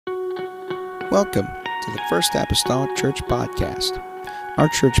Welcome to the First Apostolic Church Podcast. Our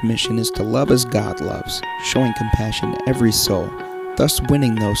church mission is to love as God loves, showing compassion to every soul, thus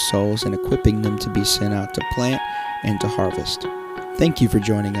winning those souls and equipping them to be sent out to plant and to harvest. Thank you for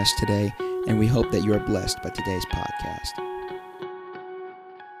joining us today, and we hope that you are blessed by today's podcast.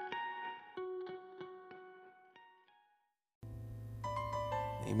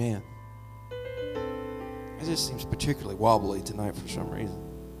 Amen. It just seems particularly wobbly tonight for some reason.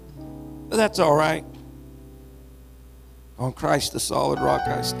 But that's all right. On Christ the solid rock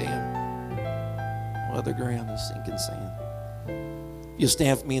I stand. On other ground is sinking sand. You'll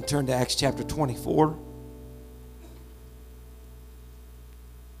stand with me and turn to Acts chapter 24.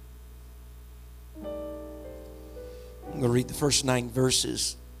 I'm going to read the first 9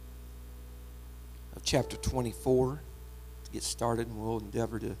 verses of chapter 24 to get started, and we'll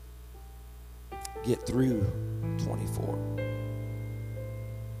endeavor to get through 24.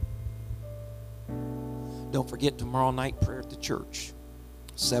 Don't forget tomorrow night prayer at the church,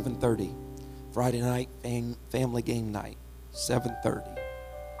 7:30. Friday night family game night, 7:30.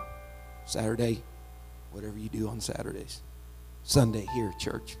 Saturday, whatever you do on Saturdays. Sunday here at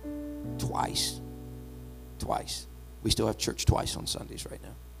church, twice. We still have church twice on Sundays right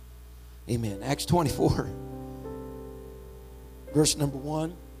now. Amen. Acts 24, verse number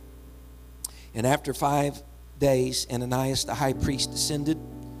 1. And after 5 days, Ananias the high priest descended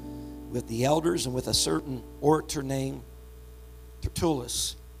with the elders and with a certain orator named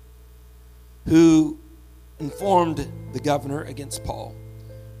Tertullus, who informed the governor against Paul.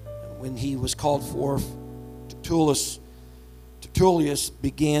 And when he was called forth, Tertullus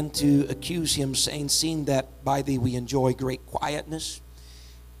began to accuse him, saying, "Seeing that by thee we enjoy great quietness,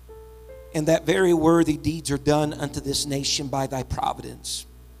 and that very worthy deeds are done unto this nation by thy providence,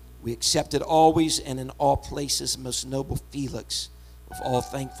 we accept it always and in all places, most noble Felix, with all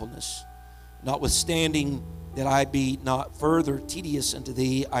thankfulness. Notwithstanding that I be not further tedious unto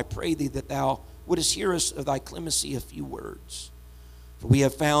thee, I pray thee that thou wouldest hear us of thy clemency a few words. For we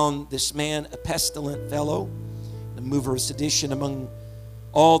have found this man a pestilent fellow, a mover of sedition among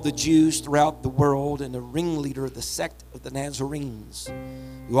all the Jews throughout the world, and a ringleader of the sect of the Nazarenes,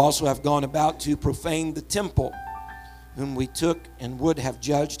 who also have gone about to profane the temple, whom we took and would have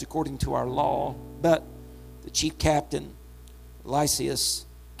judged according to our law. But the chief captain, Lysias,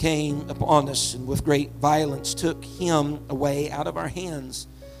 came upon us, and with great violence took him away out of our hands,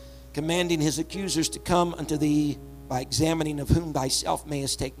 commanding his accusers to come unto thee, by examining of whom thyself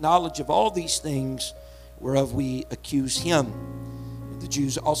mayest take knowledge of all these things whereof we accuse him. And the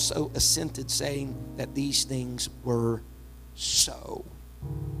Jews also assented, saying that these things were so.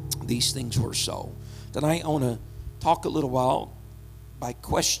 These things were so. Tonight I want to talk a little while by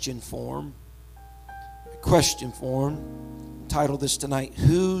question form. Title this tonight,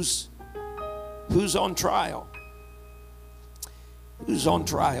 Who's on trial? Who's on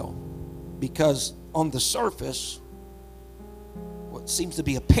trial? Because on the surface, what seems to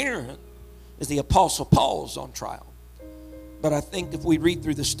be apparent is the Apostle Paul's on trial. But I think if we read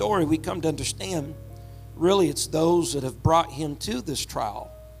through the story, we come to understand really it's those that have brought him to this trial,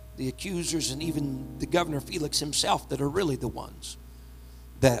 the accusers and even the governor Felix himself, that are really the ones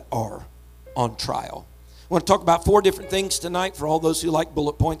that are on trial. I want to talk about 4 different things tonight for all those who like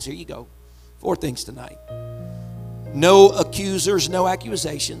bullet points. Here you go. 4 things tonight. No accusers, no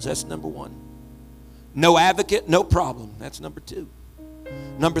accusations. That's number 1. No advocate, no problem. That's number 2.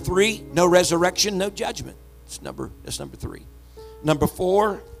 Number 3, no resurrection, no judgment. That's number 3. Number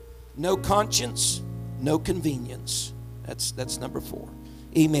 4, no conscience, no convenience. That's number 4.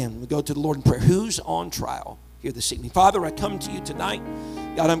 Amen. We go to the Lord in prayer. Who's on trial here this evening? Father, I come to you tonight.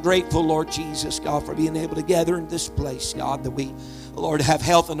 God, I'm grateful, Lord Jesus, God, for being able to gather in this place, God, that we, Lord, have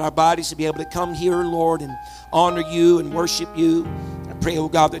health in our bodies to be able to come here, Lord, and honor you and worship you. I pray, oh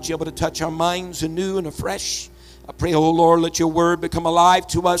God, that you're able to touch our minds anew and afresh. I pray, oh Lord, let your word become alive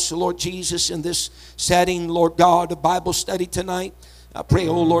to us, Lord Jesus, in this setting, Lord God, of Bible study tonight. I pray,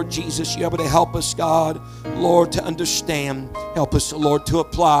 oh Lord Jesus, you're able to help us, God, Lord, to understand. Help us, Lord, to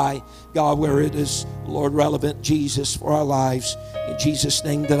apply, God, where it is, Lord, relevant, Jesus, for our lives. In Jesus'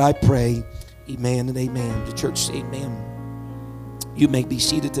 name that I pray, amen and amen. The church say amen. You may be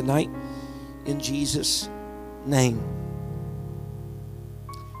seated tonight in Jesus' name.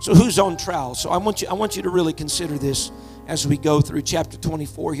 So who's on trial? So I want you to really consider this as we go through chapter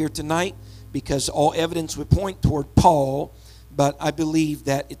 24 here tonight, because all evidence would point toward Paul. But I believe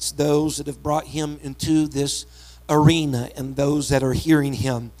that it's those that have brought him into this arena and those that are hearing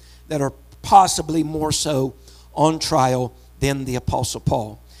him that are possibly more so on trial than the Apostle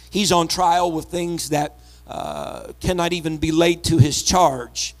Paul. He's on trial with things that cannot even be laid to his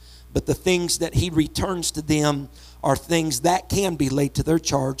charge. But the things that he returns to them are things that can be laid to their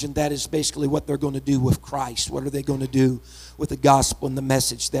charge, and that is basically what they're going to do with Christ. What are they going to do with the gospel and the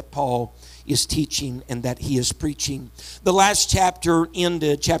message that Paul is teaching and that he is preaching? The last chapter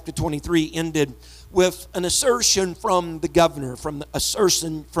ended, chapter 23, ended with an assertion from the governor, from the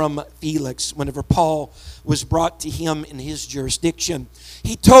assertion from Felix, whenever Paul was brought to him in his jurisdiction.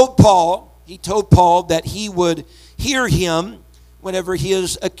 He told Paul that he would hear him whenever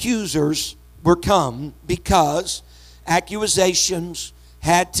his accusers were come, because accusations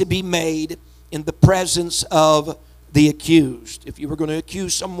had to be made in the presence of the accused. If you were going to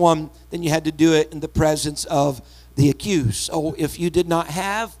accuse someone, then you had to do it in the presence of the accused. So if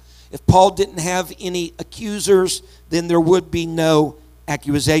Paul didn't have any accusers, then there would be no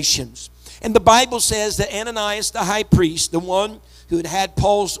accusations. And the Bible says that Ananias the high priest, the one who had had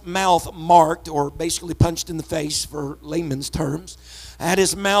Paul's mouth marked, or basically punched in the face for layman's terms, had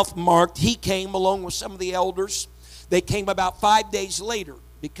his mouth marked. He came along with some of the elders. They came about 5 days later,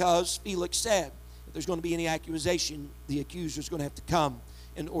 because Felix said, if there's going to be any accusation, the accuser is going to have to come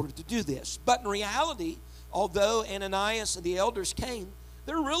in order to do this. But in reality, although Ananias and the elders came,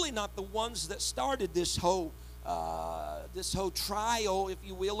 they're really not the ones that started this whole trial, if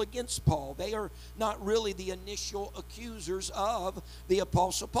you will, against Paul. They are not really the initial accusers of the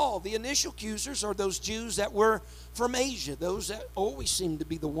Apostle Paul. The initial accusers are those Jews that were from Asia, those that always seemed to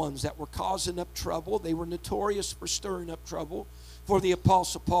be the ones that were causing up trouble. They were notorious for stirring up trouble for the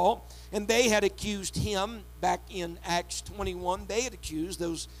Apostle Paul, and they had accused him back in Acts 21. They had accused,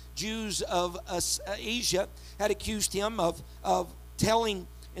 those Jews of Asia had accused him of telling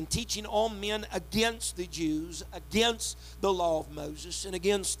and teaching all men against the Jews, against the law of Moses, and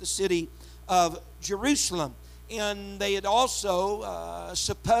against the city of Jerusalem. And they had also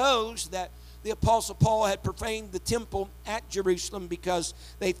supposed that the Apostle Paul had profaned the temple at Jerusalem because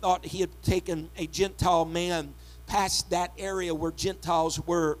they thought he had taken a Gentile man past that area where Gentiles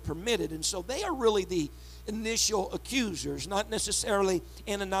were permitted. And so they are really the initial accusers, not necessarily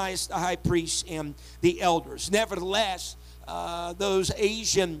Ananias the high priest and the elders. Nevertheless, those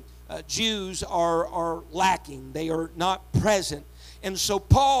Asian Jews are lacking. They are not present. And so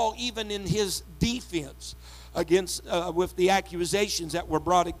Paul, even in his defense against with the accusations that were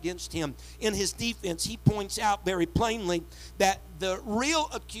brought against him, in his defense, he points out very plainly that the real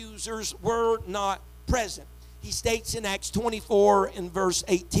accusers were not present. He states in Acts 24 in verse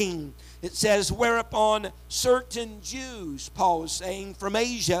 18, it says, whereupon certain Jews, Paul is saying, from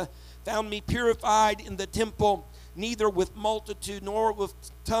Asia, found me purified in the temple, neither with multitude nor with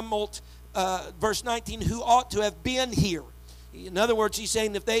tumult, verse 19, who ought to have been here. In other words, he's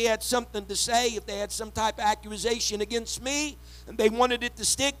saying if they had something to say, if they had some type of accusation against me, and they wanted it to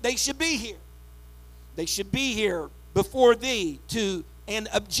stick, they should be here. They should be here before thee and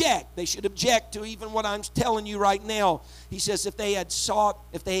object. They should object to even what I'm telling you right now. He says if they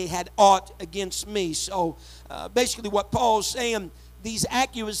had aught against me. So basically what Paul's saying, these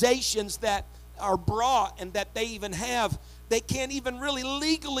accusations that are brought and that they even have, they can't even really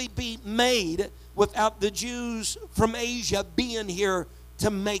legally be made without the Jews from Asia being here to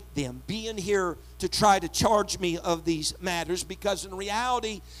make them, being here to try to charge me of these matters, because in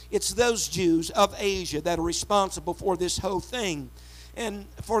reality it's those Jews of Asia that are responsible for this whole thing. And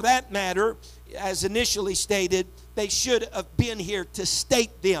for that matter, as initially stated, they should have been here to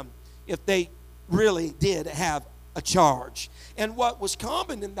state them if they really did have a charge. And what was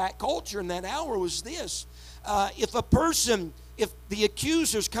common in that culture in that hour was this: if the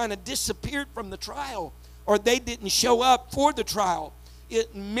accusers kind of disappeared from the trial, or they didn't show up for the trial,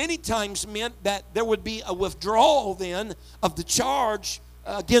 it many times meant that there would be a withdrawal then of the charge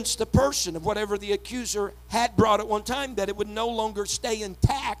against the person of whatever the accuser had brought at one time, that it would no longer stay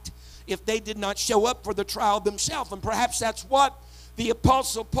intact if they did not show up for the trial themselves. And perhaps that's what the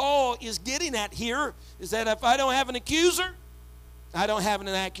Apostle Paul is getting at here, is that if I don't have an accuser, I don't have an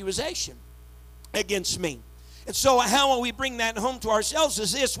accusation against me. And so how we bring that home to ourselves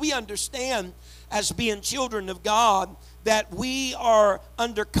is this: we understand as being children of God that we are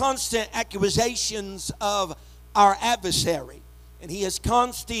under constant accusations of our adversary. And he is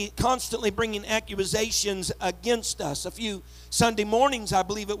constantly bringing accusations against us. A few Sunday mornings, I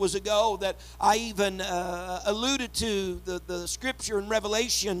believe it was ago, that I even alluded to the scripture in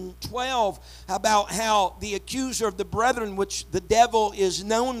Revelation 12 about how the accuser of the brethren, which the devil is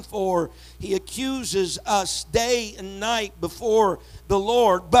known for, he accuses us day and night before the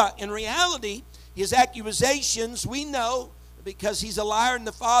Lord. But in reality, his accusations, we know, because he's a liar and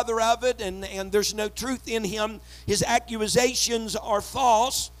the father of it, and there's no truth in him, his accusations are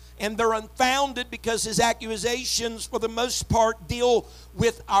false, And they're unfounded because his accusations, for the most part, deal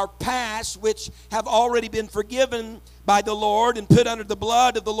with our past, which have already been forgiven by the Lord and put under the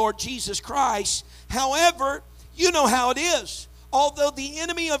blood of the Lord Jesus Christ. However, you know how it is. Although the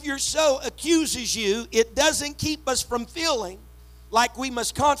enemy of your soul accuses you, it doesn't keep us from feeling like we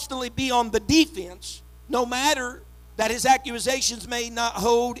must constantly be on the defense, no matter that his accusations may not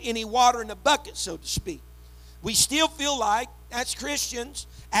hold any water in the bucket, so to speak. We still feel like, as Christians,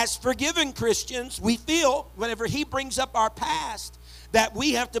 as forgiven Christians, we feel whenever he brings up our past that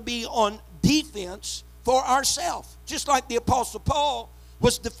we have to be on defense for ourselves, just like the Apostle Paul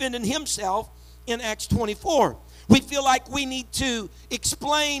was defending himself in Acts 24. We feel like we need to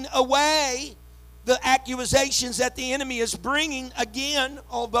explain away the accusations that the enemy is bringing again,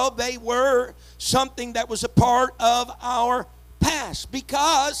 although they were something that was a part of our past,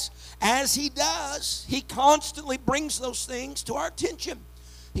 because as he does, he constantly brings those things to our attention.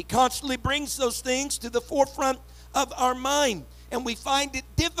 He constantly brings those things to the forefront of our mind, and we find it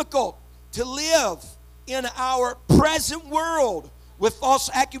difficult to live in our present world with false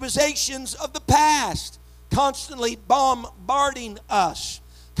accusations of the past constantly bombarding us,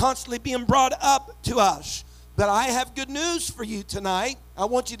 constantly being brought up to us. But I have good news for you tonight. I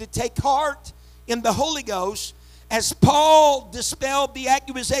want you to take heart in the Holy Ghost, as Paul dispelled the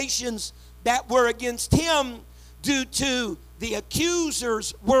accusations that were against him due to the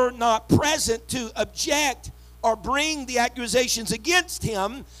accusers were not present to object or bring the accusations against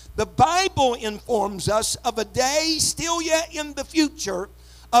him. The Bible informs us of a day still yet in the future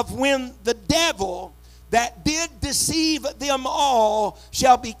of when the devil that did deceive them all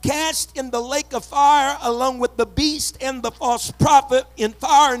shall be cast in the lake of fire along with the beast and the false prophet in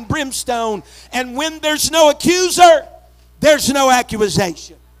fire and brimstone. And when there's no accuser, there's no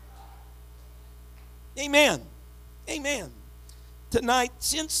accusation. Amen. Amen. Tonight,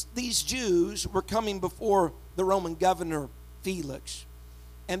 since these Jews were coming before the Roman governor Felix,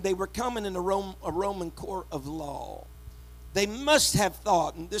 and they were coming in a Roman court of law, they must have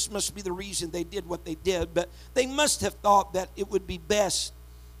thought, and this must be the reason they did what they did, but they must have thought that it would be best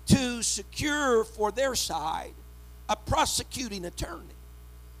to secure for their side a prosecuting attorney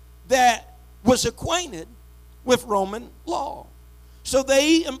that was acquainted with Roman law. So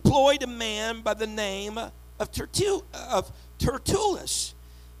they employed a man by the name of Tertullus,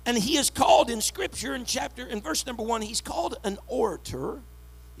 and he is called in Scripture in verse number 1, he's called an orator.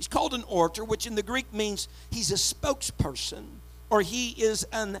 He's called an orator, which in the Greek means he's a spokesperson, or he is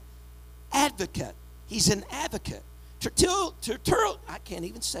an advocate. He's an advocate. I can't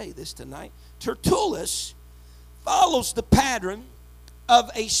even say this tonight. Tertullus follows the pattern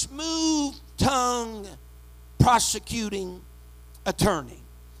of a smooth-tongued prosecuting attorney.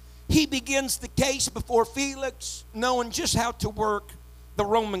 He begins the case before Felix, knowing just how to work the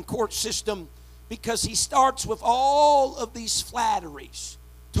Roman court system, because he starts with all of these flatteries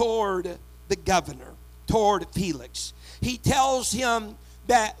toward the governor, toward Felix. He tells him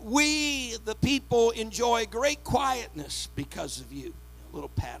that we, the people, enjoy great quietness because of you. A little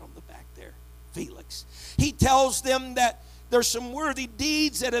pat on the back there, Felix. He tells them that there's some worthy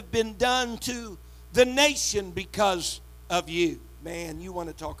deeds that have been done to the nation because of you. Man, you want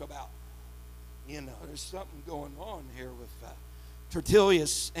to talk about, there's something going on here with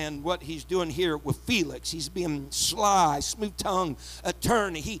Tertullus and what he's doing here with Felix. He's being sly, smooth-tongued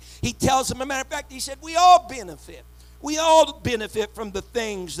attorney. He tells him, as a matter of fact, he said, we all benefit. We all benefit from the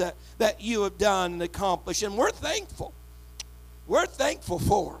things that you have done and accomplished, and we're thankful. We're thankful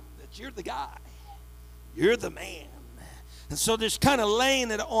for them, that you're the guy. You're the man. And so there's kind of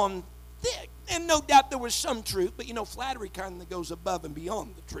laying it on thick. And no doubt there was some truth, but flattery kind of goes above and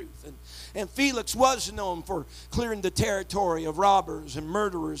beyond the truth. And Felix was known for clearing the territory of robbers and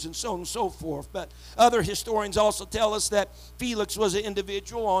murderers and so on and so forth. But other historians also tell us that Felix was an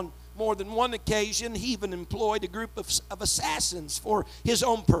individual on more than one occasion. He even employed a group of assassins for his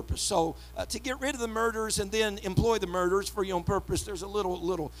own purpose. So to get rid of the murderers and then employ the murderers for your own purpose, there's a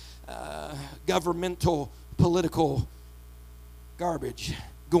little governmental, political garbage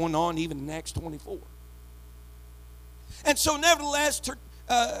going on even in Acts 24. And so nevertheless,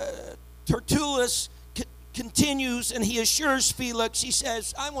 Tertullus continues and he assures Felix, he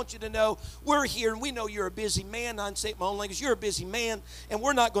says, I want you to know we're here and we know you're a busy man. I say it in my own language, you're a busy man and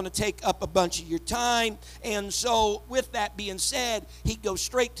we're not going to take up a bunch of your time. And so with that being said, he goes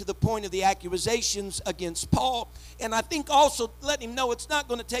straight to the point of the accusations against Paul. And I think also letting him know it's not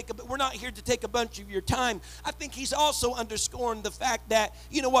going to take, we're not here to take a bunch of your time. I think he's also underscoring the fact that,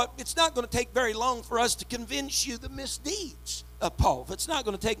 it's not going to take very long for us to convince you the misdeeds of Paul. If it's not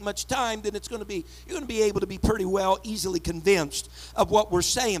going to take much time, then you're going to be able to be pretty well easily convinced of what we're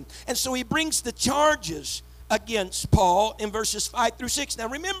saying. And so he brings the charges against Paul in verses 5 through 6. Now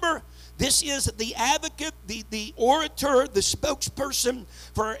remember, this is the advocate, the orator, the spokesperson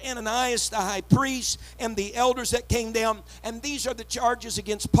for Ananias the high priest and the elders that came down. And these are the charges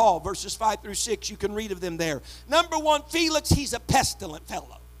against Paul, verses 5 through 6. You can read of them there. Number one, Felix, he's a pestilent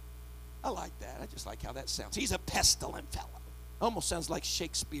fellow. I like that. I just like how that sounds. He's a pestilent fellow. Almost sounds like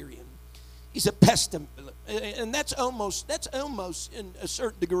Shakespearean. He's a pestilent, and that's almost in a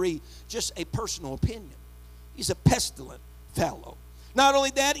certain degree just a personal opinion. He's a pestilent fellow. Not only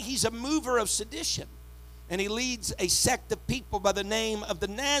that, he's a mover of sedition, and he leads a sect of people by the name of the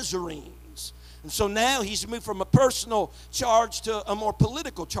Nazarenes. And so now he's moved from a personal charge to a more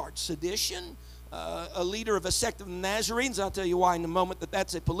political charge. Sedition, a leader of a sect of the Nazarenes. I'll tell you why in a moment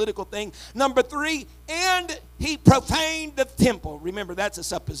that's a political thing. Number three, and he profaned the temple. Remember, that's a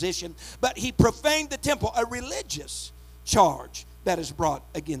supposition. But he profaned the temple, a religious charge that is brought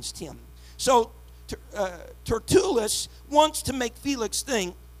against him. So Tertullus wants to make Felix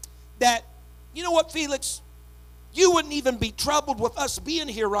think that, you know what, Felix, you wouldn't even be troubled with us being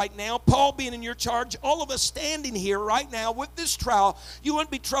here right now, Paul being in your charge, all of us standing here right now with this trial. You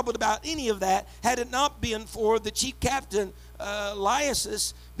wouldn't be troubled about any of that had it not been for the chief captain,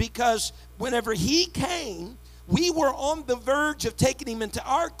 Lysias, because whenever he came, we were on the verge of taking him into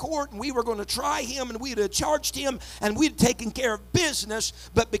our court, and we were going to try him, and we'd have charged him, and we'd have taken care of business.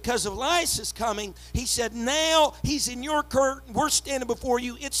 But because of Lysias coming, he said, now he's in your court, and we're standing before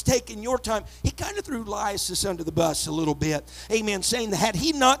you. It's taking your time. He kind of threw Lysias under the bus a little bit, amen, saying that had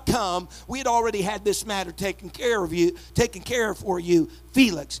he not come, we had already had this matter taken care of for you,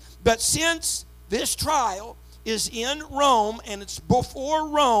 Felix. But since this trial is in Rome, and it's before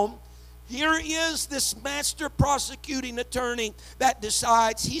Rome, here is this master prosecuting attorney that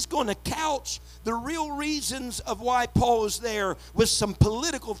decides he's going to couch the real reasons of why Paul is there with some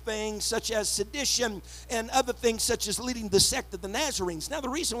political things such as sedition and other things such as leading the sect of the Nazarenes. Now, the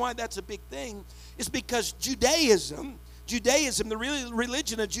reason why that's a big thing is because Judaism, the real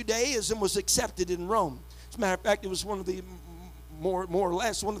religion of Judaism was accepted in Rome. As a matter of fact, it was one of the more or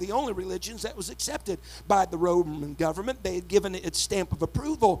less one of the only religions that was accepted by the Roman government. They had given it its stamp of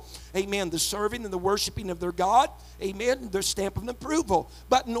approval. Amen. The serving and the worshiping of their God. Amen. Their stamp of approval.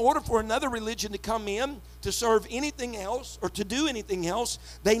 But in order for another religion to come in to serve anything else or to do anything else,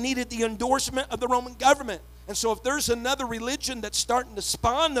 they needed the endorsement of the Roman government. And so if there's another religion that's starting to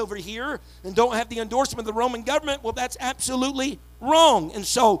spawn over here and don't have the endorsement of the Roman government, well, that's absolutely wrong. And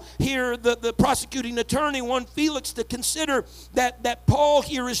so here the prosecuting attorney wants Felix to consider that Paul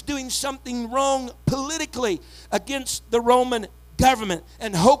here is doing something wrong politically against the Roman government,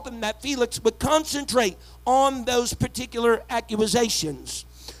 and hoping that Felix would concentrate on those particular accusations.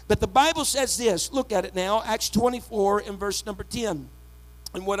 But the Bible says this. Look at it now, Acts 24 and verse number 10.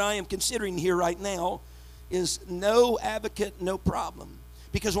 And what I am considering here right now is no advocate, no problem.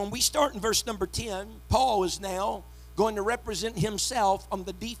 Because when we start in verse number 10, Paul is now going to represent himself on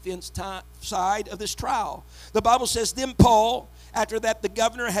the defense side of this trial. The Bible says, then Paul, after that the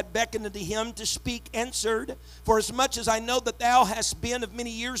governor had beckoned unto him to speak, answered, for as much as I know that thou hast been of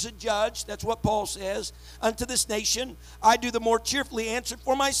many years a judge, that's what Paul says, unto this nation, I do the more cheerfully answer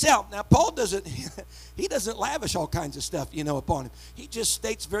for myself. Now Paul doesn't lavish all kinds of stuff, upon him. He just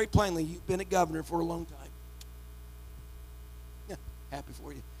states very plainly, you've been a governor for a long time. Happy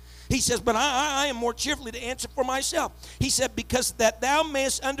for you. He says, but I am more cheerfully to answer for myself. He said, because that thou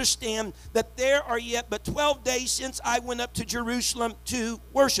mayest understand that there are yet but 12 days since I went up to Jerusalem to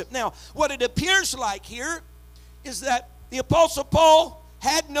worship. Now, what it appears like here is that the Apostle Paul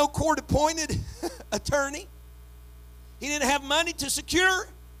had no court-appointed attorney. He didn't have money to secure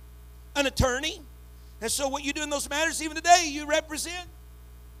an attorney. And so what you do in those matters, even today, you represent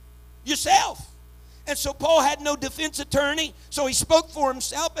yourself. And so Paul had no defense attorney, so he spoke for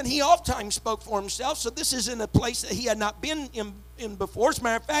himself, and he oftentimes spoke for himself. So this is in a place that he had not been in before. As a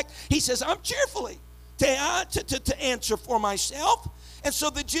matter of fact, he says, I'm cheerfully to answer for myself. And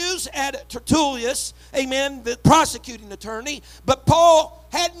so the Jews had Tertullus, amen, the prosecuting attorney, but Paul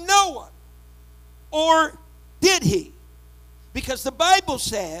had no one. Or did he? Because the Bible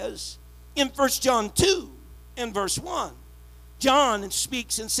says in 1 John 2 and verse 1, John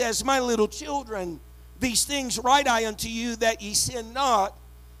speaks and says, my little children, these things write I unto you, that ye sin not.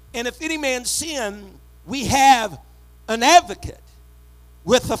 And if any man sin, we have an advocate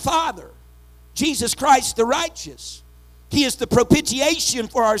with the Father, Jesus Christ the righteous. He is the propitiation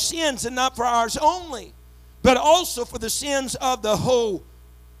for our sins, and not for ours only, but also for the sins of the whole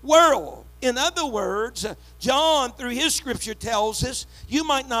world. In other words, John, through his scripture, tells us you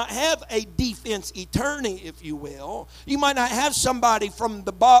might not have a defense attorney, if you will. You might not have somebody from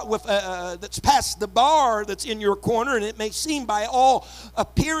the bar that's past the bar that's in your corner, and it may seem by all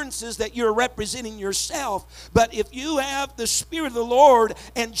appearances that you're representing yourself. But if you have the Spirit of the Lord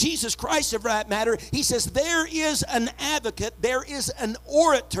and Jesus Christ, of that matter, he says there is an advocate, there is an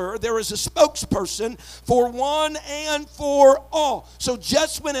orator, there is a spokesperson for one and for all. So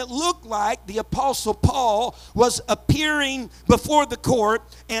just when it looked like the Apostle Paul was appearing before the court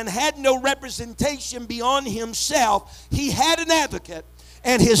and had no representation beyond himself, he had an advocate,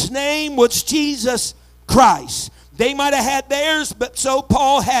 and his name was Jesus Christ. They might have had theirs, but so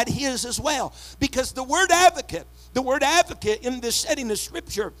Paul had his as well. Because the word advocate in this setting of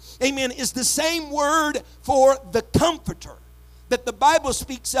Scripture, amen, is the same word for the comforter that the Bible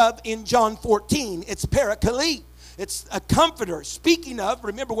speaks of in John 14. It's Paraclete. It's a comforter. Speaking of,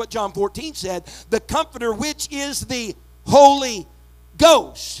 remember what John 14 said, the comforter, which is the Holy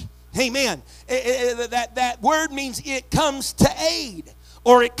Ghost. Amen. That word means it comes to aid,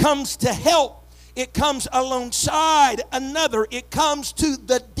 or it comes to help. It comes alongside another. It comes to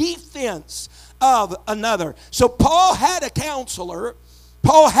the defense of another. So Paul had a counselor.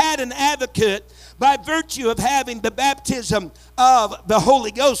 Paul had an advocate by virtue of having the baptism of the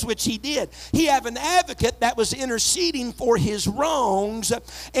Holy Ghost, which he did. He had an advocate that was interceding for his wrongs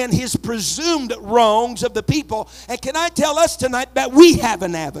and his presumed wrongs of the people. And can I tell us tonight that we have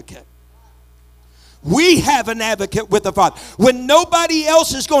an advocate? We have an advocate with the Father. When nobody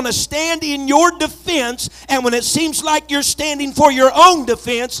else is going to stand in your defense, and when it seems like you're standing for your own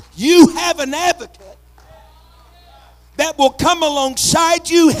defense, you have an advocate that will come alongside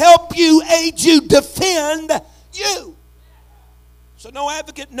you, help you, aid you, defend you. So no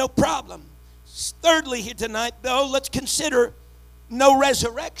advocate, no problem. Thirdly here tonight, though, let's consider no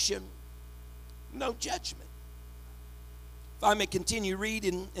resurrection, no judgment. If I may continue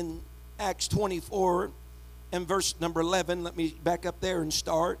reading in Acts 24 and verse number 11, let me back up there and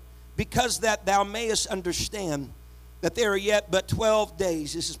start. Because that thou mayest understand that there are yet but 12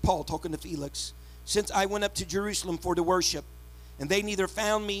 days, this is Paul talking to Felix, since I went up to Jerusalem for to worship, and they neither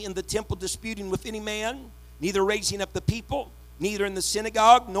found me in the temple disputing with any man, neither raising up the people, neither in the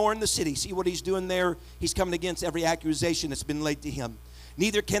synagogue nor in the city. See what he's doing there? He's coming against every accusation that's been laid to him.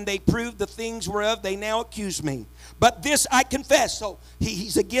 Neither can they prove the things whereof they now accuse me. But this I confess. So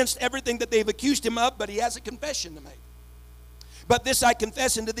he's against everything that they've accused him of, but he has a confession to make. But this I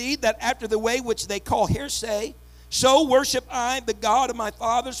confess unto thee, that after the way which they call heresy, so worship I the God of my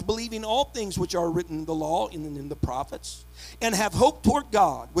fathers, believing all things which are written in the law and in the prophets, and have hope toward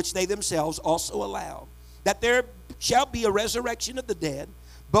God, which they themselves also allow, that there shall be a resurrection of the dead,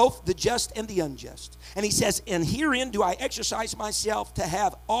 both the just and the unjust. And he says, and herein do I exercise myself to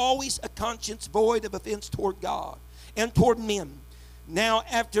have always a conscience void of offense toward God and toward men. Now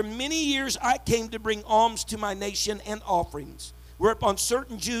after many years I came to bring alms to my nation and offerings. Whereupon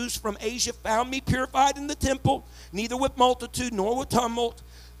certain Jews from Asia found me purified in the temple, neither with multitude nor with tumult,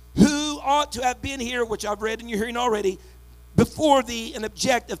 who ought to have been here, which I've read in your hearing already, before thee, and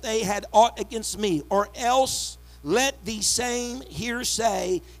object if they had aught against me. Or else let the same here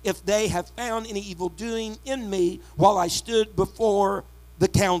say, if they have found any evil doing in me while I stood before the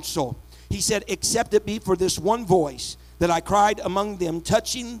council. He said, except it be for this one voice, that I cried among them,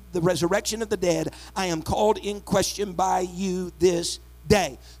 touching the resurrection of the dead, I am called in question by you this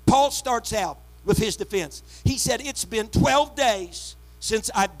day. Paul starts out with his defense. He said, it's been 12 days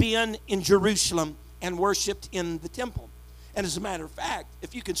since I've been in Jerusalem and worshiped in the temple. And as a matter of fact,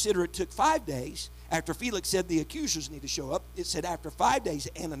 if you consider it took 5 days, after Felix said the accusers need to show up, it said after 5 days,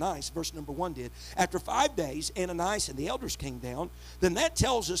 Ananias, verse number 1 did, after 5 days, Ananias and the elders came down, then that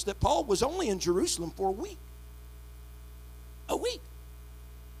tells us that Paul was only in Jerusalem for a week. A week.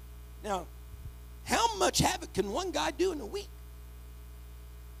 Now, how much havoc can one guy do in a week?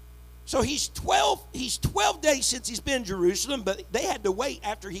 So he's 12 days since he's been in Jerusalem, but they had to wait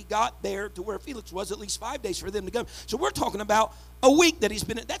after he got there to where Felix was, at least 5 days for them to go. So we're talking about a week that he's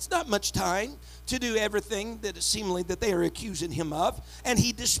been in. That's not much time to do everything that is seemingly that they are accusing him of. And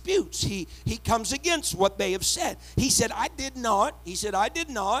he disputes. He comes against what they have said. He said, I did not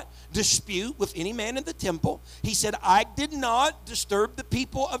dispute with any man in the temple. He said, I did not disturb the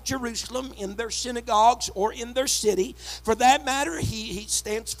people of Jerusalem in their synagogues or in their city. For that matter, he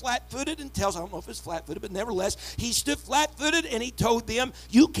stands flat-footed and tells, I don't know if it's flat-footed, but nevertheless, he stood flat-footed and he told them,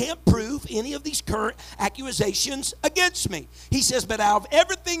 you can't prove any of these current accusations against me. He says, but out of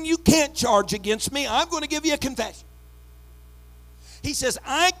everything you can't charge against me, I'm going to give you a confession. He says,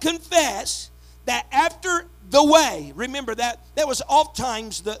 I confess that after the way, remember that was oft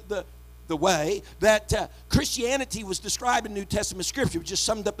times the the way, that Christianity was described in New Testament Scripture, just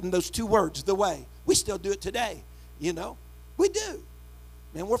summed up in those two words, the way. We still do it today, you know. We do.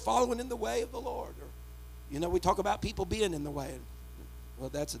 Man, we're following in the way of the Lord. Or, you know, we talk about people being in the way. Well,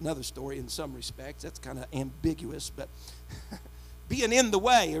 that's another story in some respects. That's kind of ambiguous, but being in the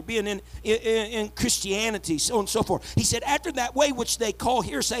way, or being in Christianity, so on and so forth. He said, after that way which they call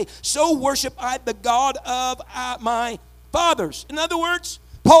hearsay, so worship I the God of my fathers. In other words,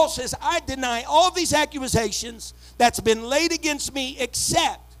 Paul says, I deny all these accusations that's been laid against me,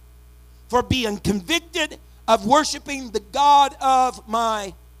 except for being convicted of worshiping the God of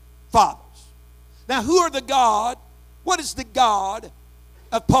my fathers. Now, who are the God? What is the God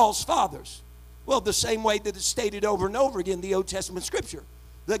of Paul's fathers? Well, the same way that it's stated over and over again in the Old Testament Scripture.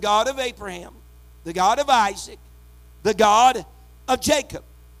 The God of Abraham, the God of Isaac, the God of Jacob,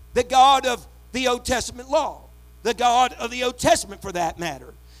 the God of the Old Testament law, the God of the Old Testament for that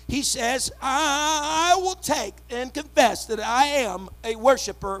matter. He says, I will take and confess that I am a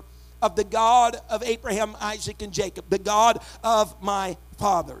worshiper of the God of Abraham, Isaac, and Jacob, the God of my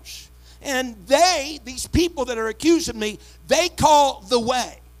fathers. And these people that are accusing me, they call the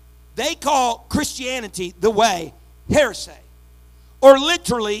way, they call Christianity the way, heresy. Or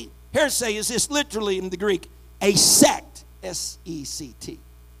literally, heresy is this literally in the Greek, a sect, S-E-C-T.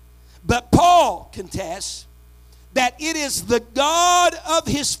 But Paul contests that it is the God of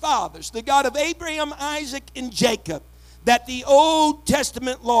his fathers, the God of Abraham, Isaac, and Jacob, that the Old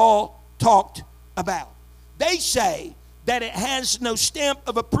Testament law talked about. They say that it has no stamp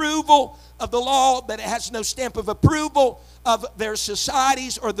of approval of the law, that it has no stamp of approval of their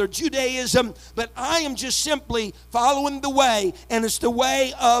societies or their Judaism, but I am just simply following the way, and it's the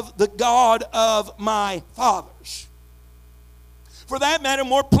way of the God of my fathers. For that matter,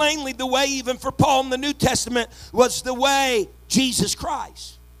 more plainly, the way even for Paul in the New Testament was the way Jesus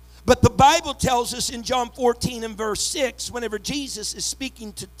Christ. But the Bible tells us in John 14 and verse 6, whenever Jesus is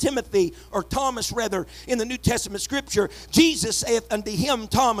speaking to Timothy, or Thomas rather, in the New Testament Scripture, Jesus saith unto him,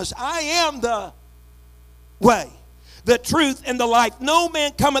 Thomas, I am the way, the truth, and the life. No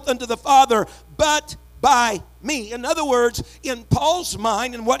man cometh unto the Father but by me. In other words, in Paul's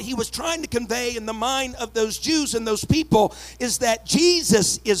mind, and what he was trying to convey in the mind of those Jews and those people, is that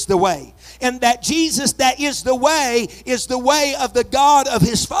Jesus is the way. And that Jesus that is the way of the God of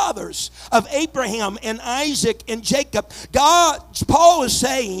his fathers, of Abraham and Isaac and Jacob. Paul is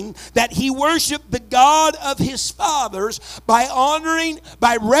saying that he worshiped the God of his fathers by honoring,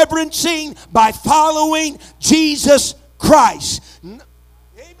 by reverencing, by following Jesus Christ.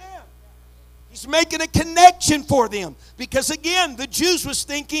 He's making a connection for them. Because again, the Jews was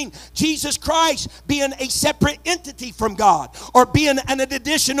thinking Jesus Christ being a separate entity from God, or being an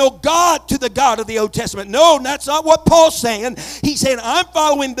additional God to the God of the Old Testament. No, that's not what Paul's saying. He's saying, I'm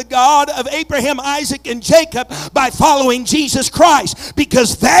following the God of Abraham, Isaac, and Jacob by following Jesus Christ.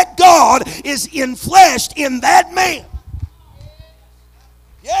 Because that God is enfleshed in that man.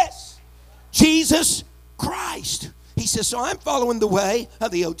 Yes, Jesus Christ. He says, so I'm following the way of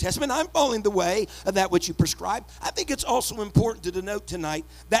the Old Testament. I'm following the way of that which you prescribe. I think it's also important to denote tonight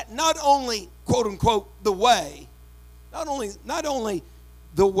that not only, quote unquote, the way, not only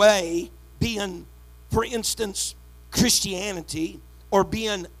the way being, for instance, Christianity, or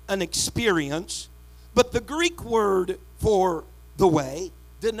being an experience, but the Greek word for the way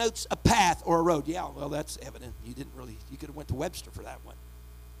denotes a path or a road. Yeah, well, that's evident. You could have went to Webster for that one.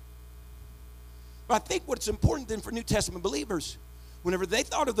 But I think what's important then for New Testament believers, whenever they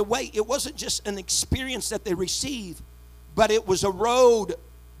thought of the way, it wasn't just an experience that they received, but it was a road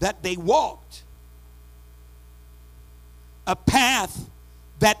that they walked. A path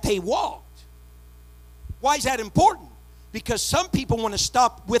that they walked. Why is that important? Because some people want to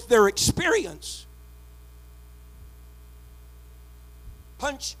stop with their experience.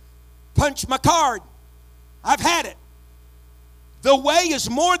 Punch my card. I've had it. The way is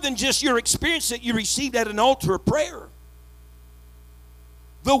more than just your experience that you received at an altar of prayer.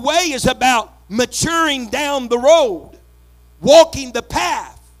 The way is about maturing down the road, walking the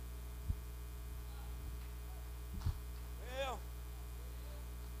path. Well,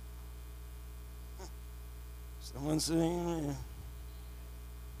 someone saying,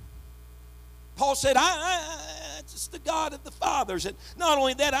 Paul said, it's the God of the fathers. And not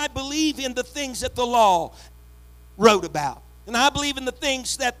only that, I believe in the things that the law wrote about. And I believe in the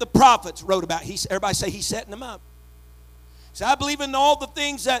things that the prophets wrote about. Everybody say he's setting them up. So I believe in all the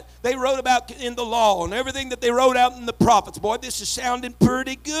things that they wrote about in the law and everything that they wrote out in the prophets. Boy, this is sounding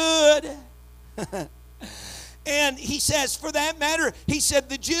pretty good. And he says, for that matter, he said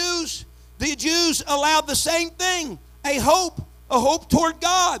the Jews allowed the same thing, a hope toward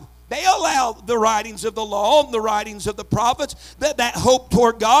God. They allow the writings of the law and the writings of the prophets, that hope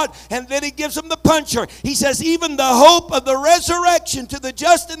toward God, and then he gives them the puncher. He says, even the hope of the resurrection to the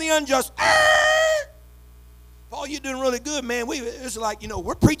just and the unjust. Paul, you're doing really good, man. It's like,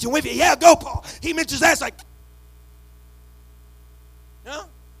 we're preaching with you. Yeah, go, Paul. He mentions that. It's like, huh?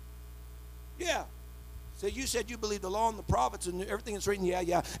 Yeah. So you said you believe the law and the prophets and everything that's written,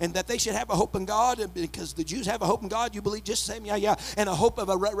 yeah. And that they should have a hope in God, and because the Jews have a hope in God, you believe just the same, yeah. And a hope of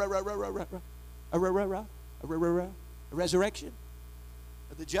a resurrection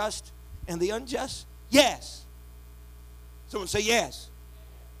of the just and the unjust? Yes. Someone say yes.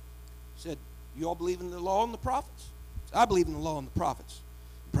 He said, you all believe in the law and the prophets? I believe in the law and the prophets.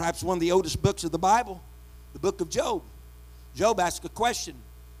 Perhaps one of the oldest books of the Bible, the book of Job. Job asked a question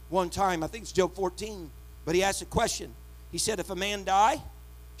one time, I think it's Job 14, but he asked a question. He said, if a man die,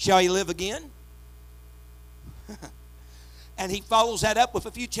 shall he live again? And he follows that up with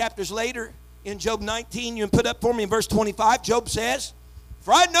a few chapters later in Job 19. You can put up for me in verse 25. Job says,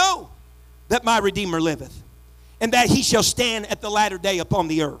 for I know that my Redeemer liveth, and that he shall stand at the latter day upon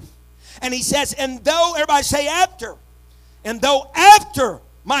the earth. And he says, and though, everybody say after, and though after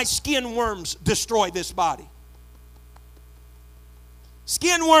my skin worms destroy this body.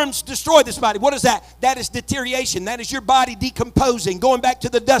 Skin worms destroy this body. What is that? That is deterioration. That is your body decomposing, going back to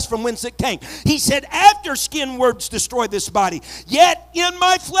the dust from whence it came. He said, after skin worms destroy this body, yet in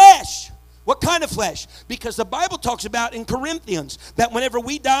my flesh. What kind of flesh? Because the Bible talks about in Corinthians that whenever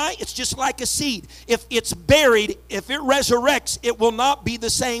we die, it's just like a seed. If it's buried, if it resurrects, it will not be the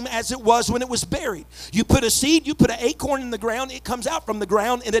same as it was when it was buried. You put a seed, you put an acorn in the ground, it comes out from the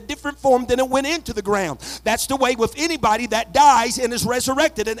ground in a different form than it went into the ground. That's the way with anybody that dies and is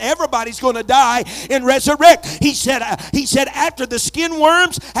resurrected, and everybody's going to die and resurrect. He said, after the skin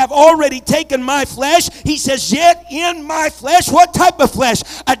worms have already taken my flesh, he says, yet in my flesh. What type of flesh?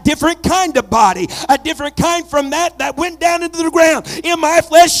 A different kind of body, a different kind from that went down into the ground. In my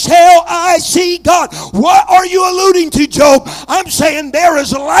flesh shall I see God. What are you alluding to, Job? I'm saying there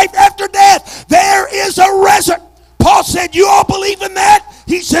is a life after death. There is a resurrection. Paul said, you all believe in that?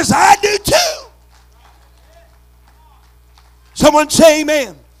 He says, I do too. Someone say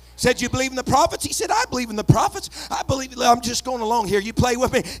amen. Said, you believe in the prophets? He said, I believe in the prophets. I believe, I'm just going along here. You play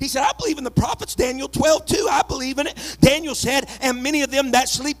with me. He said, I believe in the prophets. Daniel 12:2. I believe in it. Daniel said, and many of them that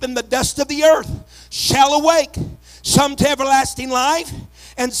sleep in the dust of the earth shall awake, some to everlasting life,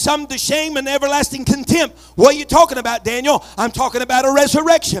 and some to shame and everlasting contempt. What are you talking about, Daniel? I'm talking about a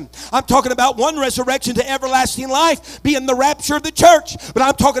resurrection. I'm talking about one resurrection to everlasting life, being the rapture of the church. But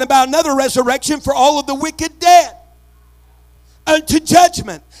I'm talking about another resurrection for all of the wicked dead unto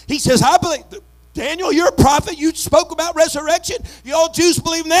judgment. He says, I believe. Daniel, you're a prophet. You spoke about resurrection. You all Jews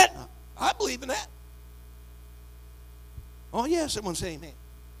believe in that? I believe in that. Oh, yeah, someone say amen.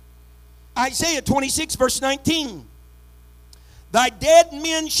 Isaiah 26, verse 19. Thy dead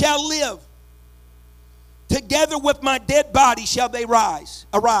men shall live. Together with my dead body shall they arise.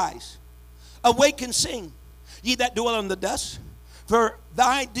 Awake and sing, ye that dwell in the dust. For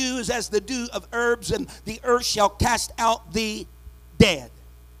thy dew is as the dew of herbs, and the earth shall cast out the dead.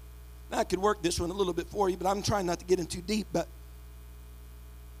 Now, I could work this one a little bit for you, but I'm trying not to get in too deep. But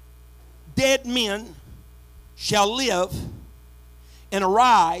dead men shall live and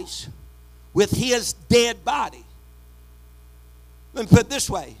arise with his dead body. Let me put it this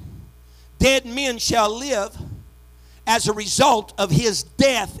way. Dead men shall live as a result of his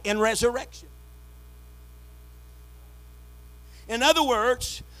death and resurrection. In other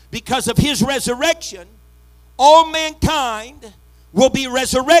words, because of his resurrection, all mankind will be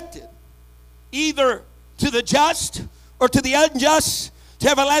resurrected, either to the just or to the unjust, to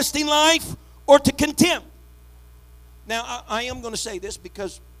everlasting life or to contempt. Now, I am going to say this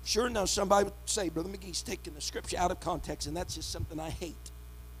because sure enough, somebody would say, Brother McGee's taking the scripture out of context, and that's just something I hate.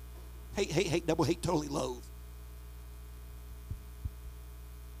 Hate, double hate, totally loathe.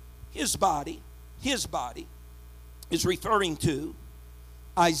 His body is referring to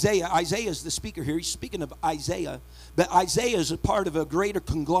Isaiah. Isaiah is the speaker here. He's speaking of Isaiah. But Isaiah is a part of a greater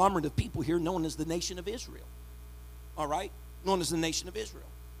conglomerate of people here known as the nation of Israel. All right? Known as the nation of Israel.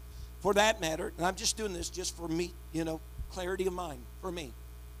 For that matter, and I'm just doing this just for me, clarity of mind for me.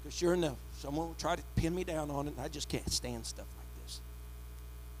 Because sure enough, someone will try to pin me down on it, and I just can't stand stuff like this.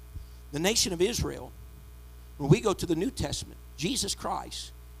 The nation of Israel, when we go to the New Testament, Jesus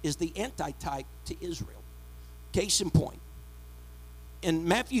Christ is the antitype to Israel. Case in point. In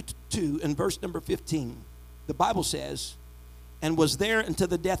Matthew 2 and verse number 15, the Bible says, and was there until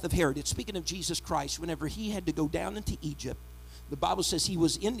the death of Herod. It's speaking of Jesus Christ. Whenever he had to go down into Egypt, the Bible says he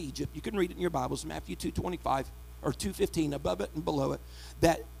was in Egypt. You can read it in your Bibles, Matthew 2:25 or 2:15, above it and below it,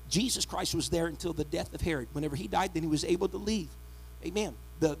 that Jesus Christ was there until the death of Herod. Whenever he died, then he was able to leave. Amen.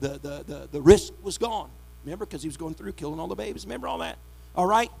 The risk was gone. Remember, because he was going through killing all the babies. Remember all that? All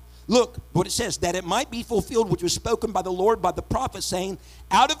right? Look what it says, that it might be fulfilled which was spoken by the Lord by the prophet, saying,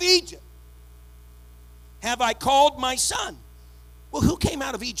 out of Egypt have I called my son. Well, who came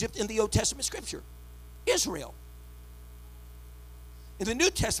out of Egypt in the Old Testament scripture? Israel. In the New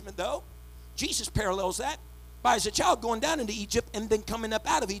Testament, though, Jesus parallels that by as a child going down into Egypt and then coming up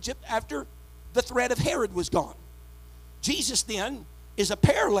out of Egypt after the threat of Herod was gone. Jesus then is a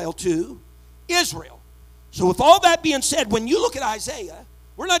parallel to Israel. So with all that being said, when you look at Isaiah,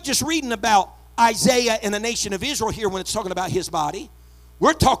 we're not just reading about Isaiah and the nation of Israel here when it's talking about his body.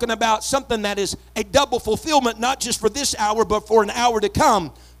 We're talking about something that is a double fulfillment, not just for this hour, but for an hour to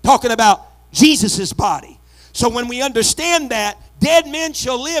come, talking about Jesus' body. So when we understand that, dead men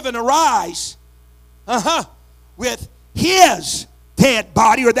shall live and arise, with his dead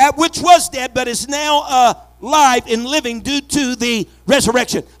body, or that which was dead but is now alive and living due to the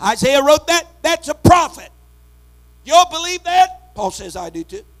resurrection. Isaiah wrote that. That's a prophet. You all believe that? Paul says I do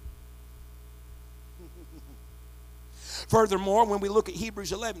too. Furthermore, when we look at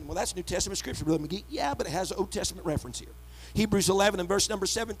Hebrews 11, well, that's New Testament scripture, Brother McGee. Yeah, but it has an Old Testament reference here. Hebrews 11 and verse number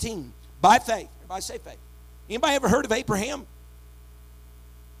 17. By faith. Everybody say faith. Anybody ever heard of Abraham?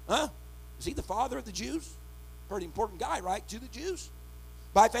 Huh? Is he the father of the Jews? Pretty important guy, right? To the Jews.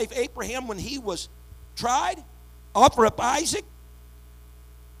 By faith, Abraham, when he was tried, offered up Isaac.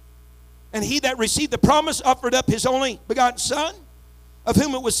 And he that received the promise offered up his only begotten son, of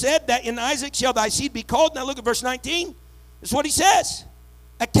whom it was said that in Isaac shall thy seed be called. Now look at verse 19. That's what he says.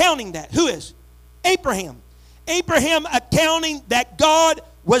 Accounting that. Who is? Abraham. Abraham accounting that God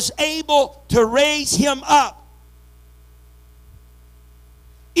was able to raise him up,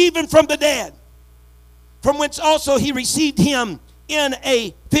 even from the dead, from whence also he received him in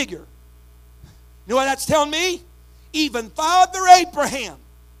a figure. You know what that's telling me? Even Father Abraham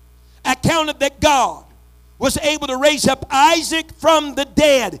accounted that God was able to raise up Isaac from the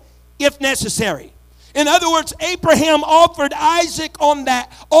dead if necessary. In other words, Abraham offered Isaac on that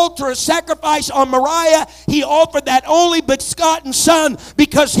altar of sacrifice on Moriah. He offered that only begotten son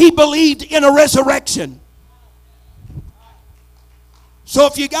because he believed in a resurrection. So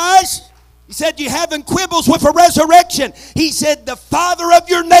if you guys, he said, you having quibbles with a resurrection. He said the father of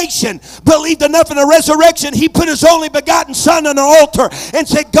your nation believed enough in a resurrection. He put his only begotten son on an altar and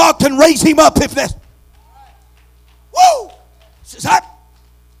said God can raise him up if that. Woo! Says,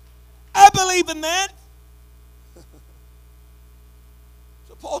 I believe in that.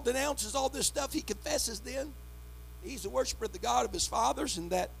 So Paul denounces all this stuff. He confesses then he's a worshiper of the God of his fathers, and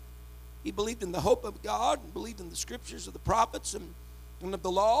that he believed in the hope of God and believed in the scriptures of the prophets and of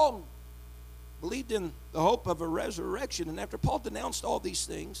the law, and believed in the hope of a resurrection. And after Paul denounced all these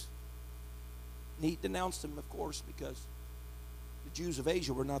things, and he denounced them, of course, because the Jews of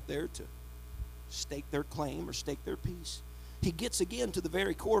Asia were not there to stake their claim or stake their peace. He gets again to the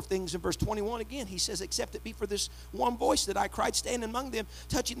very core of things in verse 21 again. He says, except it be for this one voice that I cried standing among them,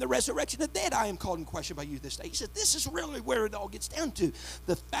 touching the resurrection of the dead, I am called in question by you this day. He said, this is really where it all gets down to,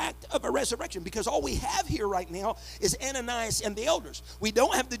 the fact of a resurrection, because all we have here right now is Ananias and the elders. We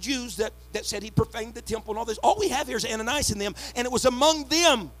don't have the Jews that said he profaned the temple and all this. All we have here is Ananias and them, and it was among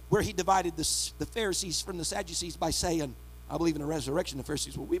them where he divided the Pharisees from the Sadducees by saying, I believe in a resurrection. The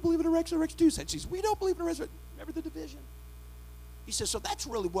Pharisees, well, we believe in a resurrection too. Sadducees, we don't believe in a resurrection. Remember the division? He says, so that's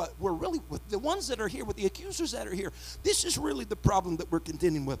really what we're really with. The ones that are here, with the accusers that are here, this is really the problem that we're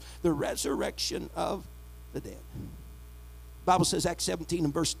contending with, the resurrection of the dead. The Bible says, Acts 17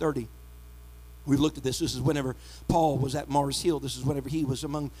 and verse 30. We've looked at this. This is whenever Paul was at Mars Hill. This is whenever he was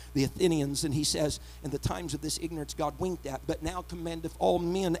among the Athenians. And he says, in the times of this ignorance God winked at, but now commandeth all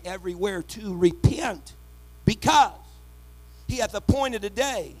men everywhere to repent, because he hath appointed a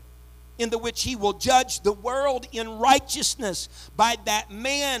day in the which he will judge the world in righteousness by that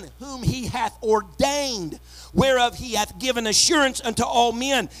man whom he hath ordained, whereof he hath given assurance unto all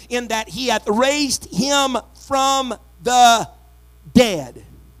men, in that he hath raised him from the dead.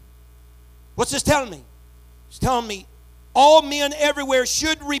 What's this telling me? It's telling me all men everywhere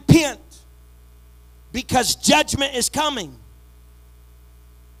should repent, because judgment is coming.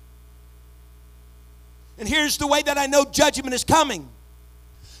 And here's the way that I know judgment is coming.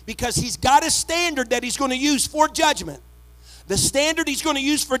 Because he's got a standard that he's going to use for judgment. The standard he's going to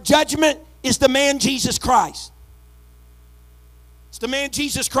use for judgment is the man Jesus Christ. It's the man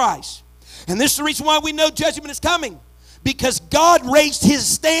Jesus Christ. And this is the reason why we know judgment is coming. Because God raised his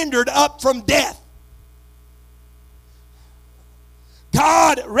standard up from death.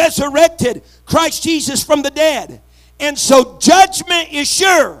 God resurrected Christ Jesus from the dead. And so judgment is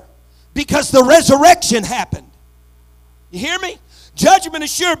sure because the resurrection happened. You hear me? Judgment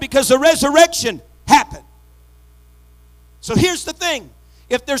is sure because the resurrection happened. So here's the thing.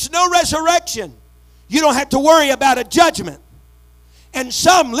 If there's no resurrection, you don't have to worry about a judgment. And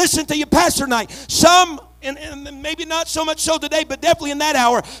some, listen to your pastor tonight, some, and maybe not so much so today, but definitely in that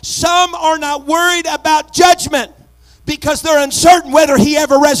hour, some are not worried about judgment because they're uncertain whether he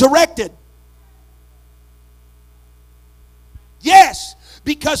ever resurrected. Yes,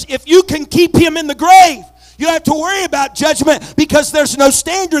 because if you can keep him in the grave, you don't have to worry about judgment because there's no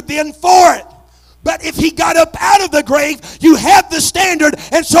standard then for it. But if he got up out of the grave, you have the standard,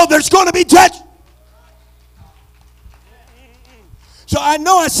 and so there's going to be judgment. So I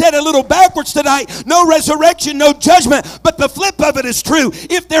know I said a little backwards tonight. No resurrection, no judgment. But the flip of it is true.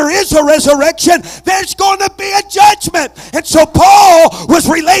 If there is a resurrection, there's going to be a judgment. And so Paul was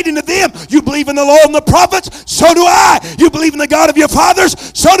relating to them. You believe in the law and the prophets? So do I. You believe in the God of your fathers?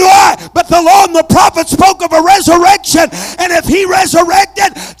 So do I. But the law and the prophets spoke of a resurrection. And if he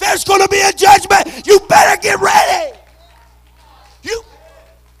resurrected, there's going to be a judgment. You better get ready.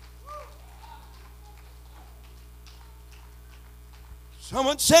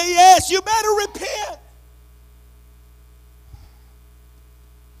 Someone say yes, you better repent.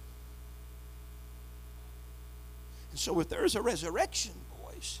 And so if there is a resurrection,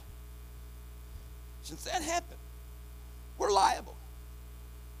 boys, since that happened, we're liable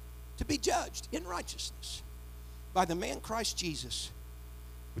to be judged in righteousness by the man Christ Jesus,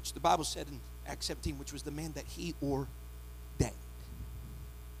 which the Bible said in Acts 17, which was the man that he ordained.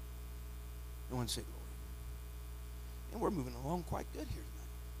 No one say glory. And we're moving along quite good here tonight.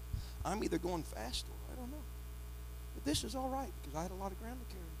 I'm either going fast or I don't know. But this is all right because I had a lot of ground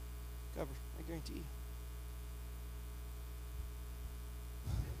to cover, I guarantee you.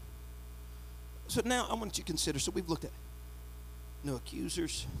 So now I want you to consider, so we've looked at no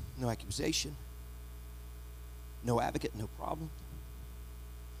accusers, no accusation, no advocate, no problem,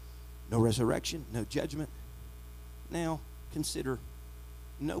 no resurrection, no judgment. Now consider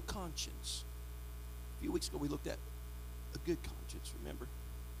no conscience. A few weeks ago we looked at a good conscience, remember?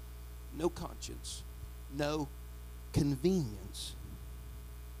 No conscience, no convenience.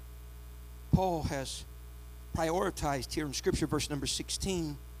 Paul has prioritized here in Scripture, verse number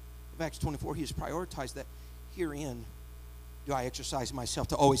 16 of Acts 24, he has prioritized that herein do I exercise myself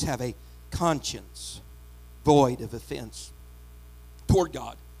to always have a conscience void of offense toward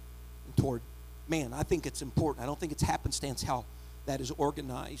God and toward man. I think it's important. I don't think it's happenstance how that is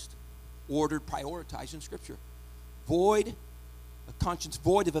organized, ordered, prioritized in Scripture. Void, a conscience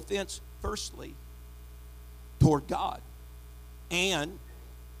void of offense, firstly, toward God and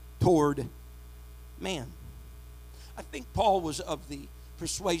toward man. I think Paul was of the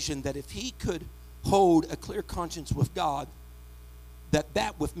persuasion that if he could hold a clear conscience with God,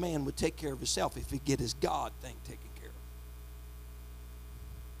 that with man would take care of himself if he get his God thing taken care of.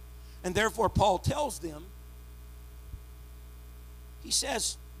 And therefore Paul tells them, he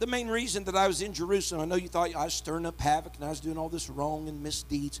says, the main reason that I was in Jerusalem, I know you thought I was stirring up havoc and I was doing all this wrong and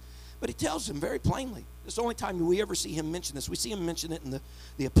misdeeds, but he tells them very plainly. It's the only time we ever see him mention this. We see him mention it in the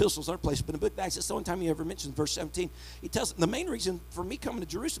epistles, other places, but in the book of Acts, it's the only time he ever mentions verse 17. He tells them the main reason for me coming to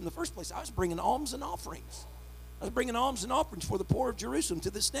Jerusalem in the first place, I was bringing alms and offerings. I was bringing alms and offerings for the poor of Jerusalem to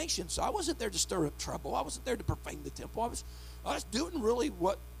this nation. So I wasn't there to stir up trouble. I wasn't there to profane the temple. I was doing really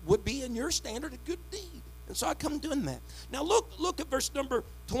what would be in your standard a good deed. And so I come doing that. Now look at verse number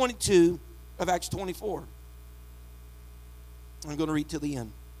 22 of Acts 24. I'm going to read till the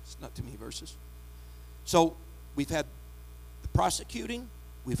end. It's not too many verses. So we've had the prosecuting,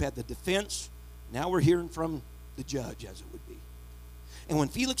 we've had the defense, now we're hearing from the judge, as it would be. And when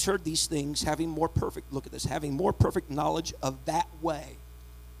Felix heard these things, having more perfect knowledge of that way,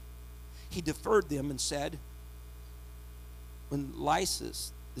 he deferred them and said, when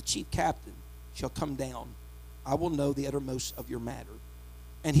Lysias, the chief captain, shall come down, I will know the uttermost of your matter.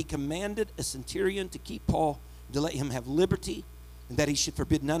 And he commanded a centurion to keep Paul, to let him have liberty, and that he should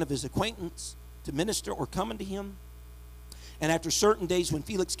forbid none of his acquaintance to minister or come unto him. And after certain days, when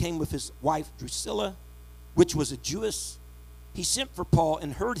Felix came with his wife Drusilla, which was a Jewess, he sent for Paul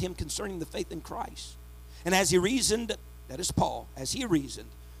and heard him concerning the faith in Christ. And as he reasoned, that is Paul, as he reasoned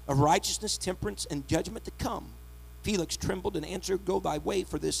of righteousness, temperance, and judgment to come, Felix trembled and answered, go thy way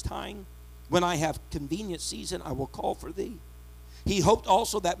for this time. When I have convenient season, I will call for thee. He hoped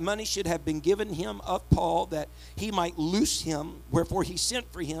also that money should have been given him of Paul, that he might loose him. Wherefore he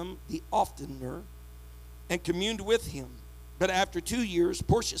sent for him the oftener and communed with him. But after 2 years,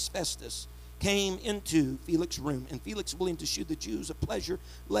 Porcius Festus came into Felix's room, and Felix, willing to shew the Jews a pleasure,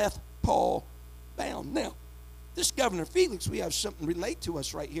 left Paul bound. Now, this governor Felix, we have something relate to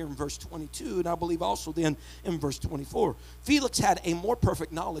us right here in verse 22, and I believe also then in verse 24. Felix had a more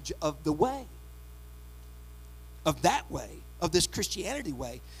perfect knowledge of the way, of that way, of this Christianity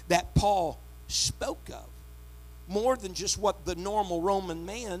way that Paul spoke of, more than just what the normal Roman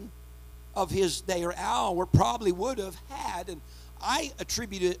man of his day or hour probably would have had. And I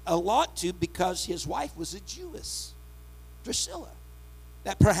attribute it a lot to because his wife was a Jewess, Drusilla,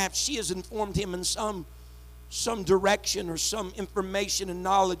 that perhaps she has informed him in some direction or some information and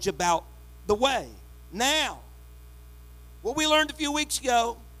knowledge about the way. Now, what we learned a few weeks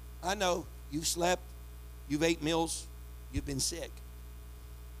ago, I know you've slept, you've ate meals, you've been sick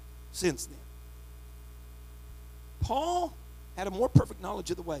since then. Paul had a more perfect knowledge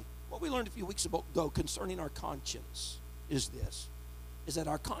of the way. What we learned a few weeks ago concerning our conscience is this, is that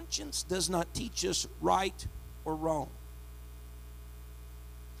our conscience does not teach us right or wrong,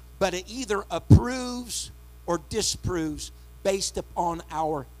 but it either approves or disproves based upon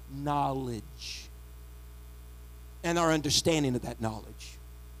our knowledge and our understanding of that knowledge.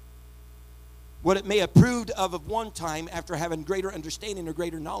 What it may approve of one time, after having greater understanding or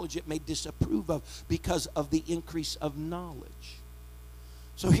greater knowledge, it may disapprove of because of the increase of knowledge.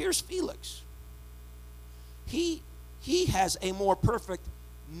 So here's Felix. He has a more perfect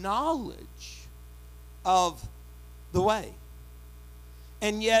knowledge of the way.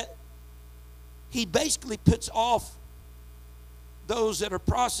 And yet, he basically puts off those that are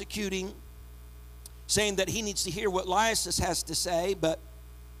prosecuting, saying that he needs to hear what Lysias has to say, but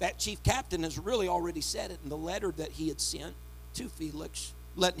that chief captain has really already said it in the letter that he had sent to Felix,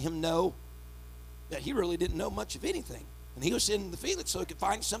 letting him know that he really didn't know much of anything. And he was sending to Felix so he could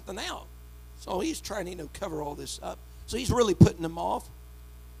find something out. So he's trying to, cover all this up. So he's really putting them off.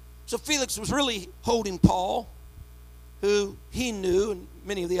 So Felix was really holding Paul, who he knew, and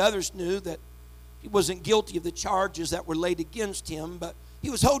many of the others knew, that he wasn't guilty of the charges that were laid against him, but he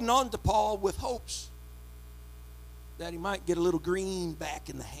was holding on to Paul with hopes that he might get a little green back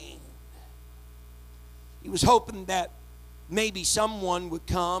in the hand. He was hoping that maybe someone would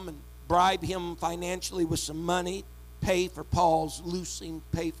come and bribe him financially with some money, pay for Paul's loosing,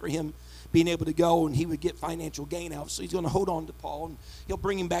 pay for him being able to go, and he would get financial gain out. So he's going to hold on to Paul, and he'll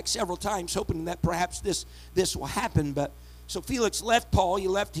bring him back several times, hoping that perhaps this will happen. But so Felix left Paul. He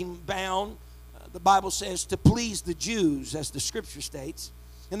left him bound. The Bible says to please the Jews, as the Scripture states.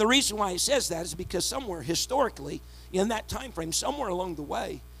 And the reason why it says that is because somewhere historically, in that time frame, somewhere along the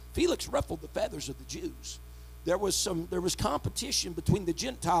way, Felix ruffled the feathers of the Jews. There was competition between the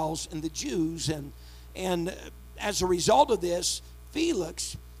Gentiles and the Jews, and as a result of this,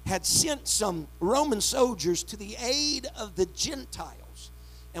 Felix had sent some Roman soldiers to the aid of the Gentiles.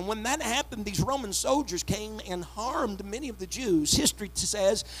 And when that happened, these Roman soldiers came and harmed many of the Jews. History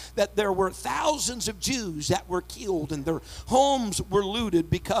says that there were thousands of Jews that were killed and their homes were looted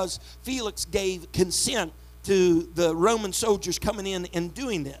because Felix gave consent to the Roman soldiers coming in and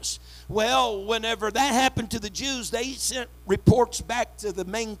doing this. Well, whenever that happened to the Jews, they sent reports back to the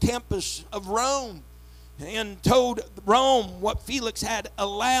main campus of Rome and told Rome what Felix had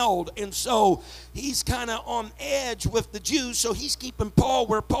allowed. And so he's kind of on edge with the Jews, so he's keeping Paul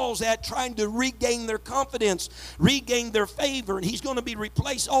where Paul's at, trying to regain their confidence, regain their favor, and he's going to be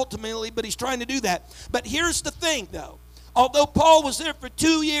replaced ultimately, but he's trying to do that. But here's the thing, though. Although Paul was there for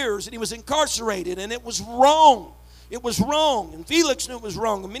 2 years and he was incarcerated, and it was wrong, and Felix knew it was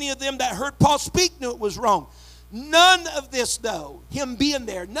wrong, and many of them that heard Paul speak knew it was wrong. None of this, though, him being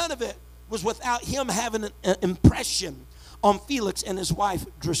there, none of it was without him having an impression on Felix and his wife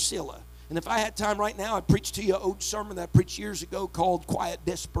Drusilla. And if I had time right now, I'd preach to you an old sermon that I preached years ago called Quiet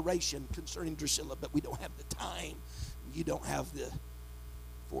Desperation concerning Drusilla, but we don't have the time. You don't have the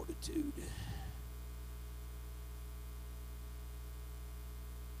fortitude.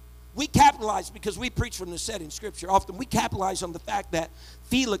 We capitalize, because we preach from the setting Scripture, often we capitalize on the fact that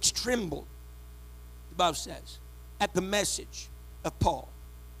Felix trembled, the Bible says, at the message of Paul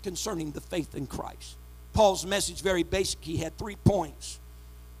concerning the faith in Christ. Paul's message, very basic. He had 3 points: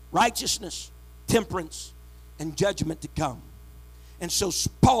 righteousness, temperance, and judgment to come. And so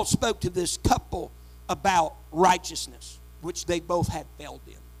Paul spoke to this couple about righteousness, which they both had failed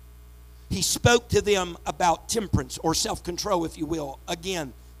in. He spoke to them about temperance, or self-control, if you will.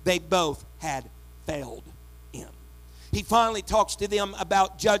 Again, they both had failed in. He finally talks to them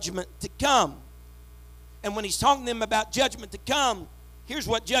about judgment to come. And when he's talking to them about judgment to come, here's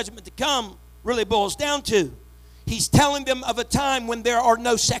what judgment to come really boils down to. He's telling them of a time when there are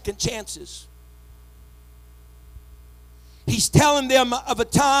no second chances. He's telling them of a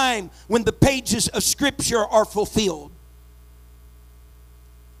time when the pages of Scripture are fulfilled.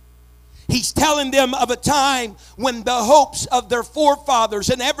 He's telling them of a time when the hopes of their forefathers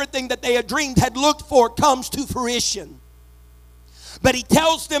and everything that they had dreamed, had looked for, comes to fruition. But he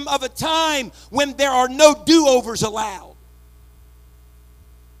tells them of a time when there are no do-overs allowed.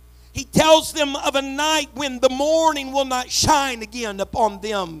 He tells them of a night when the morning will not shine again upon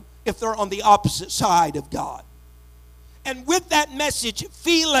them if they're on the opposite side of God. And with that message,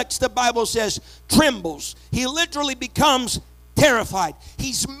 Felix, the Bible says, trembles. He literally becomes terrified.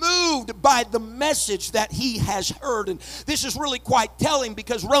 He's moved by the message that he has heard. And this is really quite telling,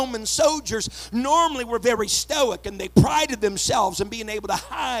 because Roman soldiers normally were very stoic, and they prided themselves in being able to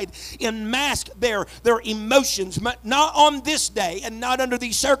hide and mask their emotions. But not on this day, and not under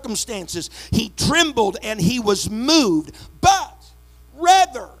these circumstances. He trembled and he was moved. But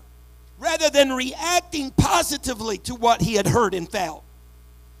rather than reacting positively to what he had heard and felt,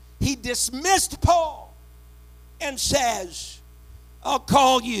 he dismissed Paul and says, I'll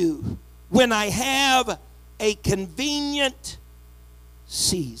call you when I have a convenient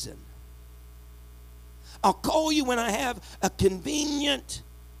season. I'll call you when I have a convenient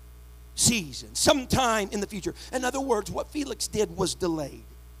season, sometime in the future. In other words, what Felix did was delayed.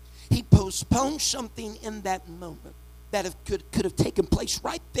 He postponed something in that moment that could have taken place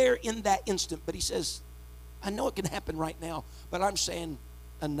right there in that instant. But he says, I know it can happen right now, but I'm saying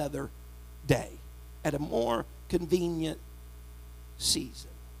another day at a more convenient season.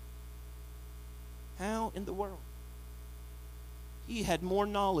 How in the world? He had more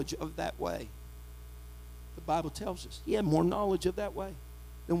knowledge of that way. The Bible tells us he had more knowledge of that way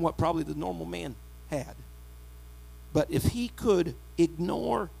than what probably the normal man had. But if he could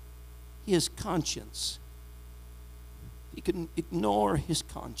ignore his conscience, he could ignore his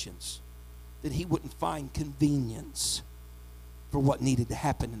conscience, then he wouldn't find convenience for what needed to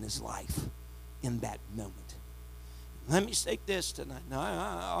happen in his life in that moment. Let me state this tonight. Now,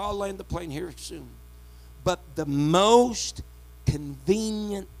 I'll land the plane here soon. But the most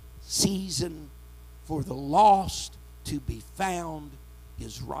convenient season for the lost to be found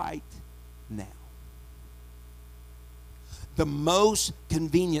is right now. The most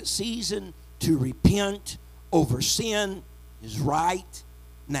convenient season to repent over sin is right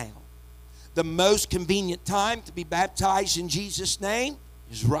now. The most convenient time to be baptized in Jesus' name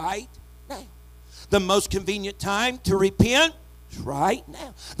is right now. The most convenient time to repent is right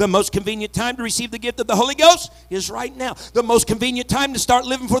now. The most convenient time to receive the gift of the Holy Ghost is right now. The most convenient time to start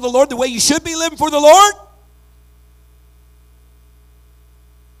living for the Lord the way you should be living for the Lord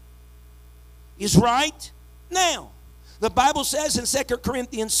is right now. The Bible says in 2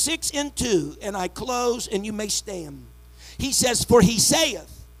 Corinthians 6:2, and I close and you may stand. He says, for he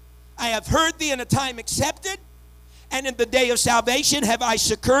saith, I have heard thee in a time accepted, and in the day of salvation have I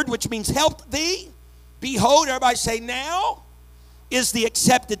succored, which means helped thee. Behold, everybody say, now is the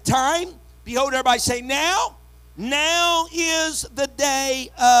accepted time. Behold, everybody say, now. Now is the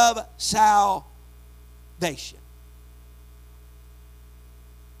day of salvation.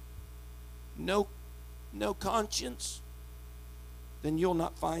 No conscience, then you'll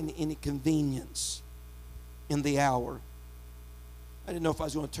not find any convenience in the hour. I didn't know if I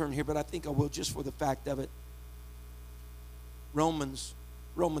was going to turn here, but I think I will just for the fact of it. Romans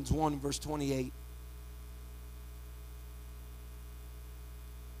 1 verse 28.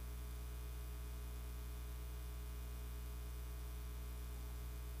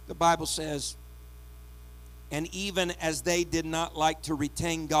 The Bible says, and even as they did not like to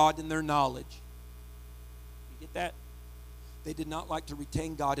retain God in their knowledge. You get that? They did not like to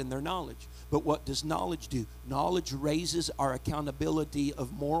retain God in their knowledge. But what does knowledge do? Knowledge raises our accountability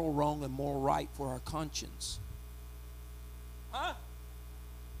of moral wrong and moral right for our conscience. Huh?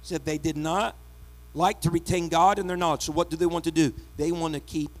 Said they did not like to retain God in their knowledge. So what do they want to do? They want to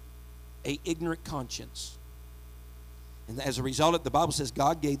keep an ignorant conscience. And as a result of it, the Bible says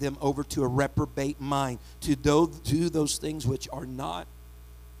God gave them over to a reprobate mind to do those things which are not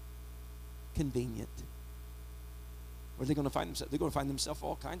convenient. Where are they going to find themselves? They're going to find themselves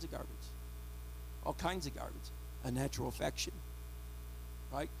all kinds of garbage. All kinds of garbage. A natural affection.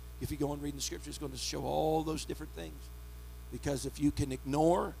 Right? If you go and read the scripture, it's going to show all those different things. Because if you can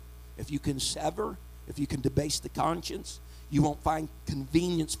ignore, if you can sever, if you can debase the conscience, you won't find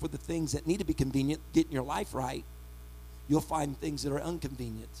convenience for the things that need to be convenient, getting your life right. You'll find things that are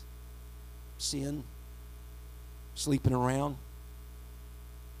inconvenient. Sin, sleeping around,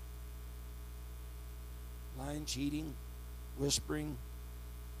 lying, cheating, whispering,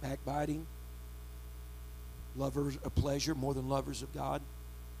 backbiting, lovers of pleasure more than lovers of God.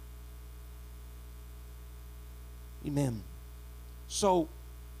 Amen. So,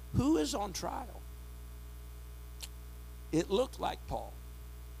 who is on trial? It looked like Paul.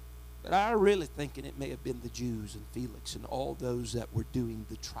 But I really thinking it may have been the Jews and Felix and all those that were doing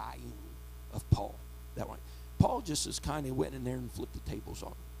the trying of Paul. That way, Paul just as kind of went in there and flipped the tables on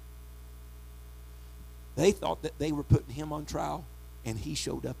them. They thought that they were putting him on trial, and he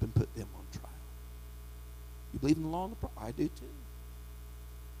showed up and put them on trial. You believe in the law and the prophet? I do too.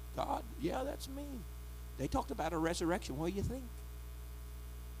 God, yeah, that's me. They talked about a resurrection. What do you think?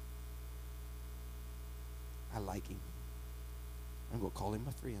 I like him. I'm going to call him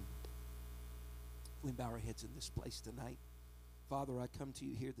my friend. We bow our heads in this place tonight. Father, I come to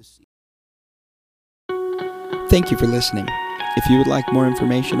you here this evening. Thank you for listening. If you would like more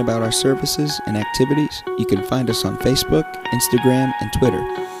information about our services and activities, you can find us on Facebook, Instagram, and Twitter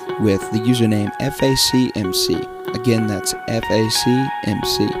with the username FACMC. Again, that's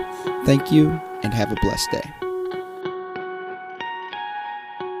FACMC. Thank you, and have a blessed day.